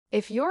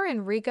If you're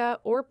in Riga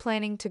or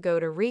planning to go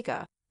to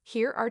Riga,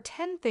 here are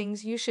 10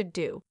 things you should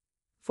do.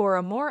 For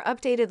a more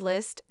updated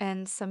list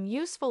and some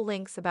useful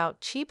links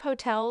about cheap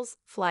hotels,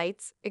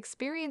 flights,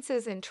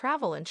 experiences, and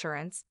travel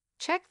insurance,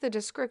 check the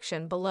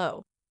description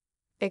below.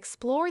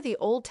 Explore the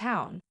Old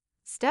Town.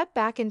 Step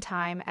back in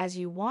time as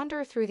you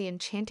wander through the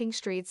enchanting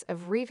streets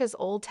of Riga's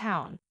Old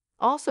Town,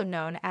 also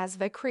known as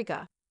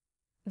Riga.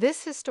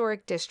 This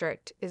historic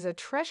district is a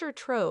treasure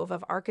trove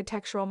of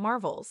architectural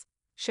marvels,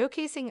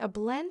 showcasing a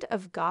blend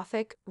of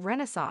Gothic,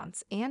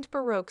 Renaissance, and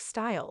Baroque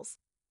styles.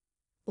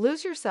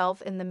 Lose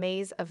yourself in the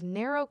maze of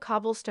narrow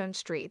cobblestone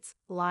streets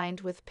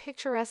lined with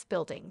picturesque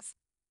buildings.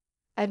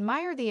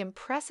 Admire the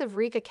impressive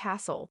Riga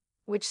Castle,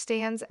 which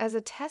stands as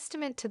a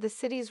testament to the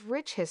city's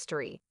rich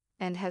history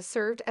and has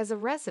served as a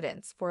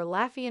residence for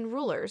Latvian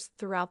rulers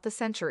throughout the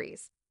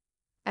centuries.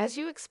 As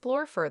you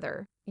explore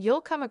further,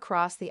 you'll come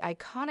across the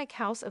iconic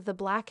House of the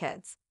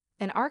Blackheads,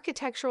 an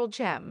architectural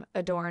gem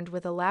adorned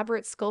with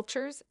elaborate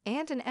sculptures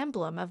and an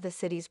emblem of the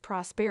city's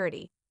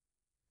prosperity.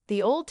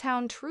 The Old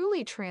Town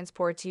truly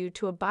transports you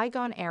to a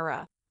bygone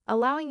era,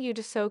 allowing you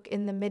to soak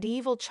in the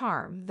medieval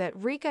charm that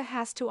Riga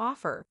has to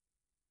offer.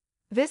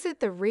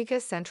 Visit the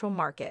Riga Central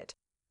Market.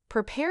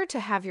 Prepare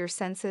to have your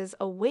senses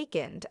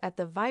awakened at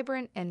the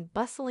vibrant and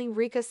bustling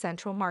Riga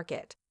Central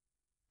Market.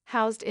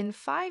 Housed in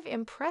 5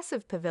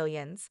 impressive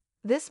pavilions,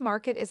 this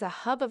market is a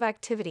hub of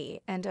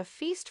activity and a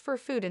feast for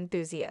food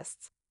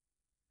enthusiasts.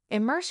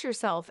 Immerse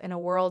yourself in a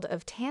world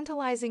of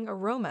tantalizing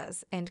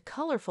aromas and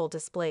colorful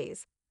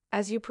displays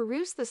as you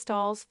peruse the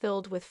stalls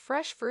filled with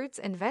fresh fruits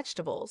and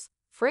vegetables,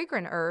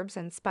 fragrant herbs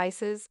and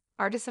spices,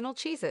 artisanal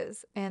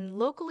cheeses, and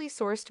locally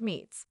sourced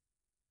meats.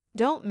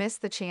 Don't miss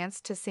the chance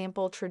to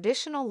sample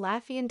traditional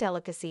Latvian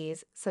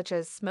delicacies such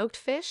as smoked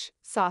fish,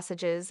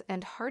 sausages,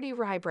 and hearty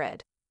rye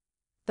bread.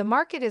 The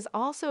market is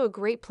also a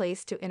great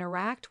place to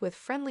interact with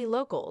friendly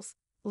locals,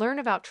 learn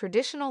about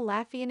traditional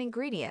Latvian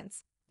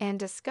ingredients, and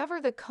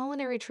discover the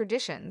culinary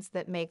traditions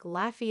that make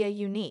Latvia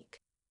unique.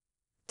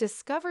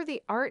 Discover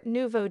the Art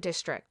Nouveau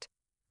district.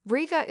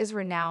 Riga is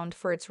renowned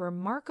for its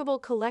remarkable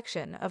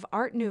collection of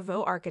Art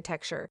Nouveau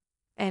architecture,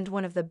 and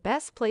one of the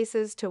best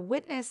places to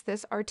witness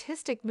this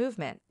artistic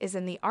movement is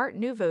in the Art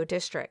Nouveau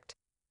district.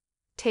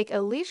 Take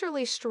a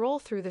leisurely stroll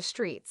through the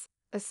streets,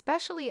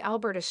 especially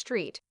Alberta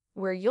Street,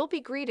 where you'll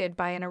be greeted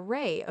by an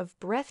array of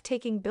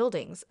breathtaking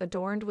buildings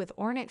adorned with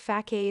ornate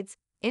facades,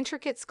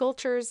 intricate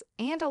sculptures,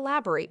 and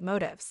elaborate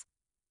motifs.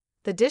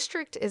 The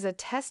district is a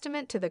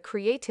testament to the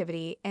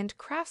creativity and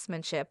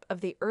craftsmanship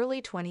of the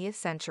early 20th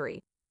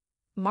century.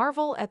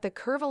 Marvel at the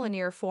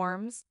curvilinear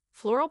forms,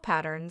 floral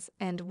patterns,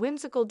 and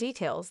whimsical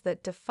details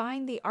that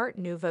define the Art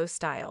Nouveau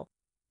style.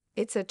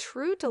 It's a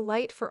true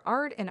delight for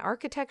art and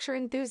architecture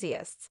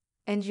enthusiasts,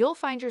 and you'll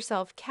find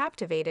yourself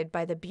captivated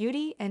by the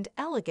beauty and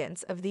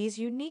elegance of these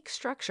unique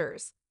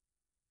structures.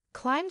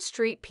 Climb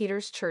St.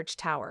 Peter's Church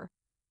Tower.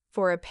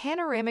 For a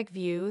panoramic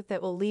view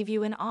that will leave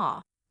you in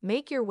awe,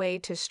 make your way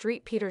to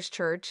St. Peter's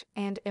Church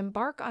and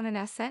embark on an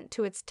ascent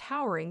to its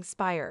towering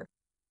spire.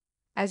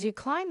 As you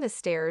climb the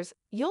stairs,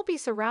 you'll be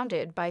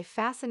surrounded by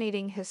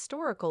fascinating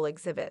historical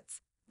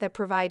exhibits that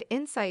provide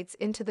insights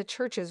into the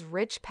church's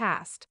rich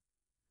past.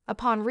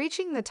 Upon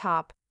reaching the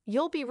top,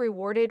 you'll be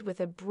rewarded with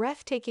a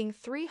breathtaking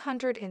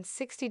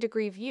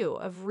 360-degree view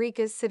of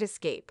Riga's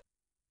cityscape.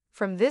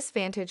 From this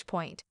vantage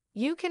point,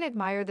 you can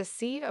admire the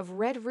sea of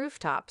red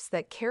rooftops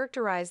that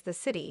characterize the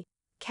city,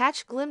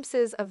 catch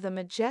glimpses of the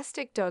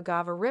majestic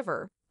Daugava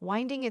River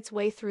winding its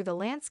way through the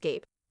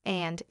landscape,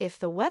 and, if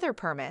the weather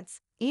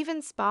permits,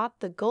 even spot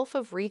the Gulf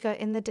of Riga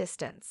in the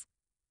distance.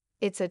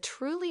 It's a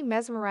truly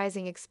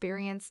mesmerizing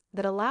experience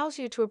that allows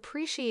you to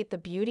appreciate the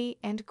beauty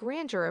and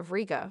grandeur of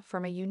Riga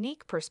from a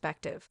unique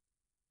perspective.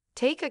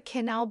 Take a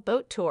canal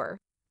boat tour.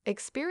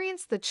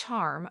 Experience the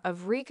charm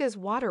of Riga's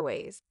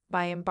waterways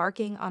by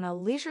embarking on a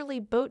leisurely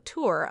boat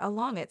tour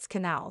along its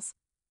canals.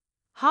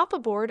 Hop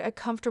aboard a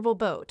comfortable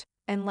boat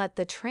and let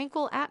the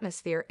tranquil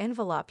atmosphere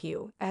envelop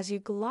you as you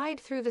glide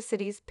through the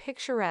city's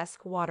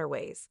picturesque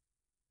waterways.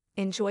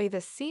 Enjoy the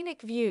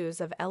scenic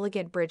views of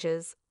elegant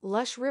bridges,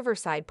 lush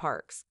riverside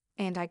parks,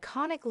 and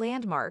iconic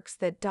landmarks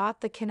that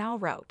dot the canal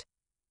route.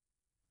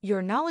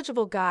 Your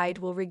knowledgeable guide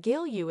will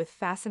regale you with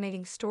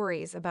fascinating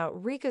stories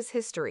about Riga's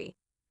history,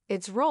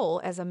 its role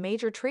as a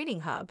major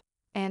trading hub,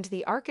 and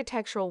the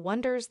architectural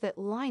wonders that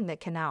line the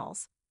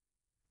canals.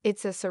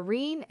 It's a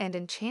serene and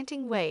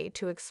enchanting way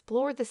to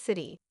explore the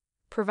city,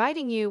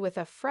 providing you with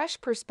a fresh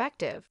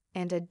perspective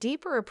and a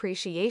deeper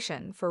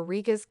appreciation for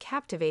Riga's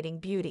captivating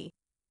beauty.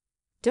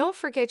 Don't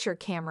forget your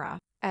camera,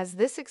 as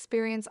this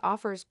experience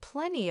offers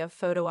plenty of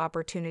photo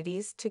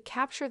opportunities to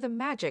capture the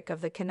magic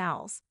of the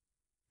canals.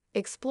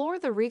 Explore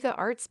the Riga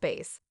Art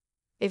Space.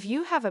 If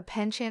you have a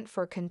penchant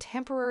for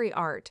contemporary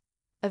art,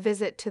 a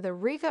visit to the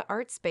Riga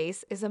Art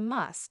Space is a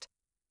must.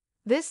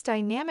 This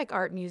dynamic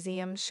art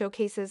museum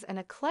showcases an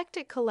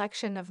eclectic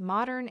collection of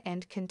modern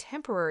and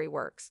contemporary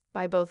works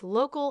by both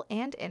local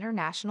and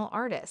international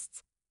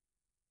artists.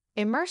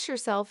 Immerse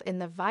yourself in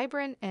the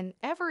vibrant and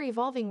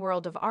ever-evolving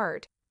world of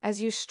art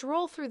as you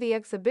stroll through the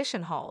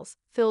exhibition halls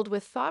filled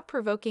with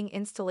thought-provoking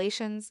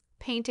installations,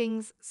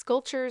 paintings,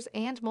 sculptures,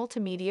 and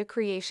multimedia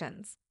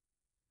creations.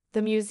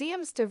 The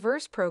museum's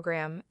diverse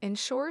program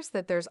ensures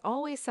that there's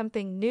always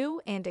something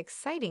new and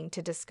exciting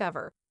to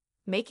discover,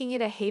 making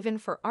it a haven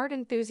for art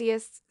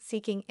enthusiasts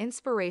seeking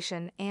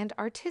inspiration and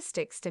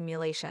artistic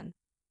stimulation.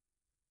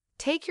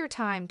 Take your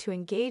time to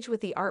engage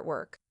with the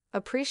artwork,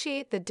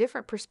 appreciate the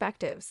different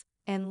perspectives,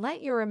 and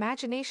let your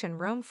imagination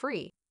roam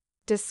free.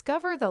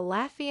 Discover the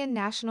Latvian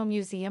National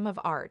Museum of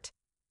Art.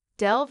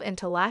 Delve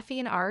into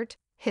Latvian art,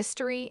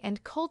 history,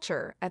 and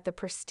culture at the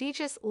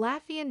prestigious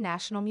Latvian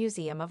National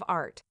Museum of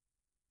Art.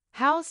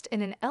 Housed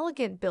in an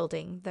elegant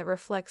building that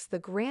reflects the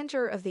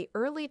grandeur of the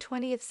early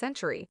 20th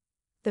century,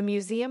 the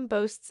museum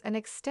boasts an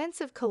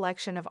extensive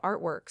collection of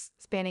artworks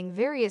spanning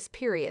various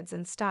periods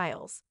and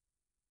styles.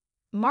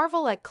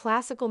 Marvel at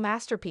classical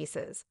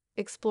masterpieces,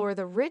 explore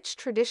the rich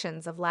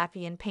traditions of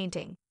Latvian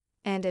painting,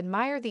 and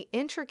admire the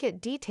intricate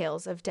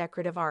details of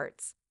decorative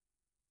arts.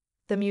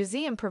 The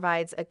museum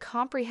provides a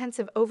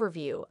comprehensive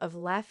overview of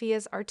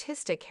Latvia's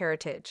artistic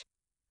heritage,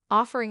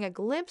 offering a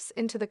glimpse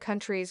into the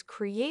country's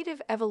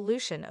creative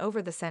evolution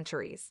over the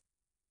centuries.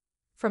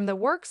 From the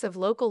works of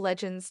local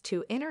legends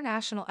to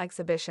international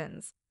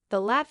exhibitions,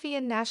 the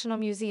Latvian National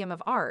Museum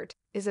of Art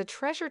is a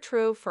treasure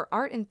trove for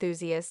art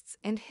enthusiasts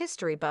and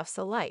history buffs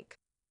alike.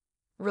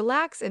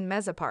 Relax in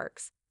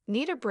Mezoparks.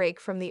 Need a break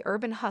from the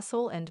urban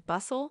hustle and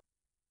bustle?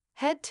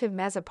 Head to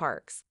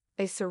Mezoparks,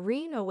 a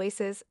serene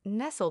oasis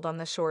nestled on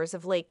the shores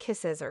of Lake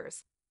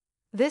Kisezers.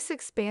 This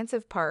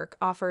expansive park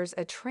offers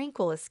a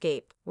tranquil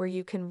escape where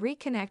you can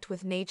reconnect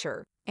with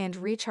nature and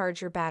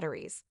recharge your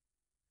batteries.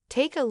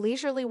 Take a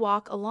leisurely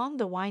walk along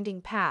the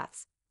winding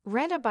paths,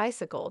 rent a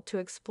bicycle to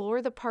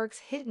explore the park's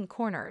hidden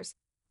corners,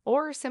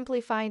 or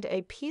simply find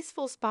a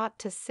peaceful spot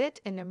to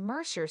sit and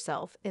immerse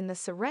yourself in the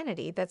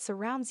serenity that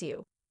surrounds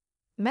you.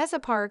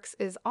 Mezoparks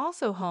is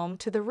also home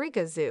to the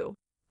Riga Zoo,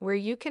 where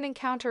you can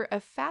encounter a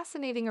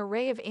fascinating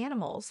array of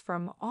animals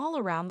from all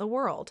around the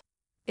world.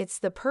 It's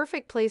the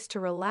perfect place to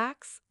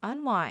relax,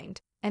 unwind,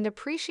 and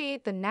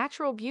appreciate the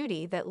natural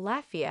beauty that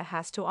Latvia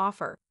has to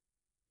offer.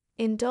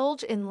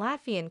 Indulge in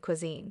Latvian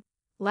cuisine.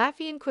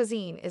 Latvian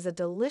cuisine is a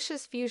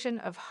delicious fusion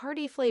of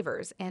hearty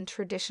flavors and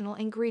traditional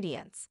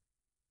ingredients.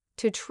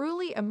 To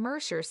truly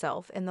immerse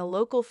yourself in the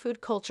local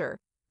food culture,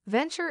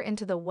 venture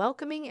into the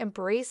welcoming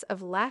embrace of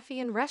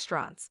Latvian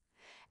restaurants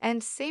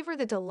and savor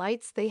the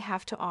delights they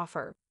have to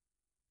offer.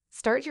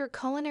 Start your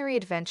culinary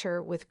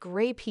adventure with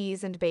grey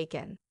peas and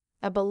bacon,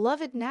 a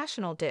beloved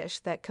national dish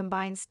that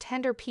combines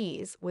tender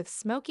peas with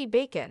smoky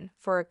bacon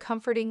for a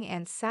comforting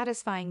and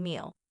satisfying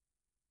meal.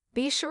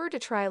 Be sure to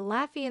try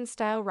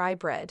Latvian-style rye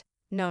bread,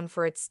 known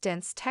for its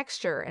dense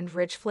texture and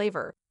rich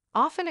flavor,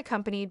 often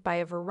accompanied by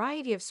a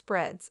variety of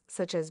spreads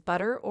such as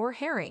butter or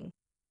herring.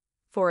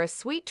 For a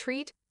sweet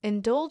treat,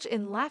 indulge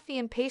in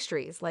Latvian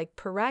pastries like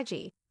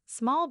pierogi,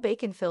 small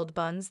bacon-filled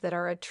buns that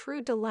are a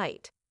true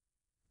delight.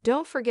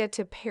 Don't forget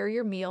to pair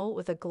your meal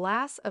with a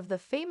glass of the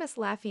famous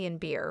Latvian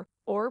beer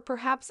or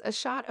perhaps a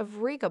shot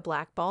of Riga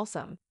Black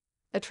Balsam,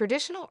 a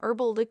traditional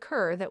herbal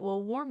liqueur that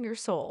will warm your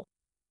soul.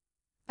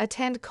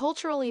 Attend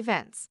cultural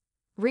events.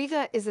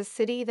 Riga is a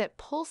city that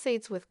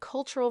pulsates with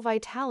cultural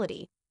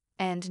vitality,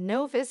 and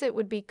no visit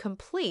would be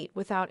complete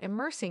without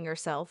immersing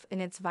yourself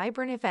in its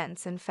vibrant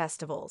events and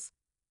festivals.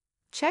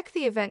 Check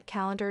the event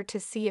calendar to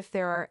see if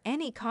there are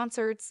any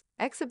concerts,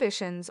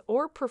 exhibitions,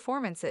 or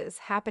performances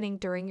happening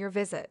during your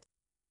visit.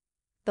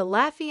 The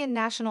Latvian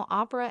National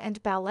Opera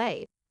and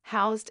Ballet,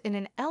 housed in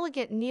an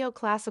elegant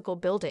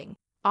neoclassical building,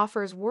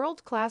 offers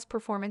world-class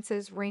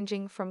performances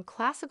ranging from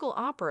classical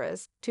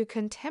operas to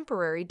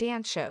contemporary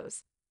dance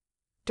shows.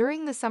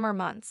 During the summer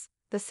months,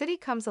 the city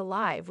comes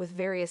alive with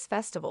various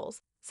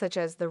festivals, such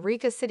as the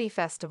Riga City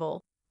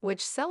Festival,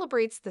 which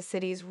celebrates the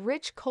city's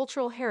rich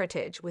cultural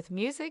heritage with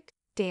music,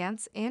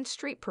 dance, and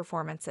street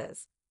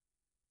performances.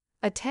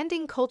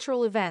 Attending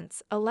cultural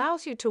events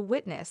allows you to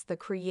witness the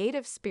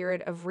creative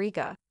spirit of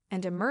Riga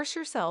and immerse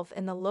yourself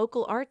in the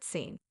local art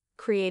scene,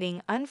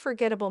 creating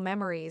unforgettable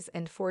memories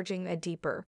and forging a deeper,